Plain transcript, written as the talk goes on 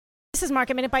This is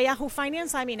Market Minute by Yahoo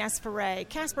Finance. I'm Ines Ferre.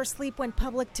 Casper Sleep went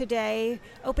public today,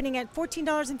 opening at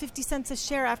 $14.50 a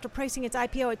share after pricing its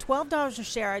IPO at $12 a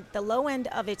share at the low end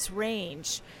of its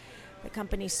range. The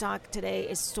company's stock today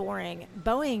is soaring.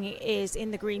 Boeing is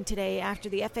in the green today after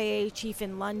the FAA chief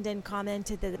in London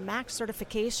commented that the MAX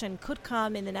certification could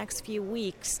come in the next few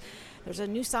weeks. There's a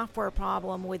new software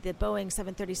problem with the Boeing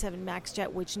 737 MAX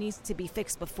jet, which needs to be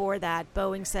fixed before that.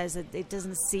 Boeing says that it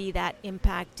doesn't see that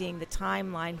impacting the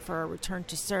timeline for a return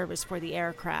to service for the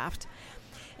aircraft.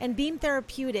 And Beam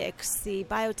Therapeutics, the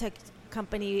biotech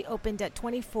company, opened at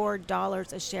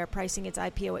 $24 a share, pricing its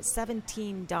IPO at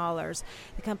 $17.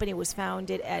 The company was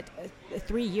founded at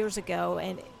 3 years ago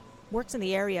and works in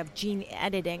the area of gene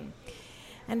editing.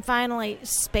 And finally,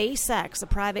 SpaceX, a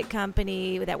private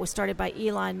company that was started by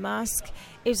Elon Musk,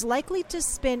 is likely to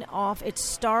spin off its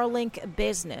Starlink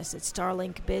business. Its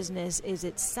Starlink business is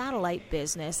its satellite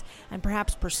business, and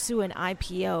perhaps pursue an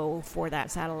IPO for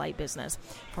that satellite business.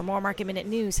 For more Market Minute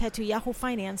news, head to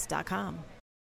yahoofinance.com.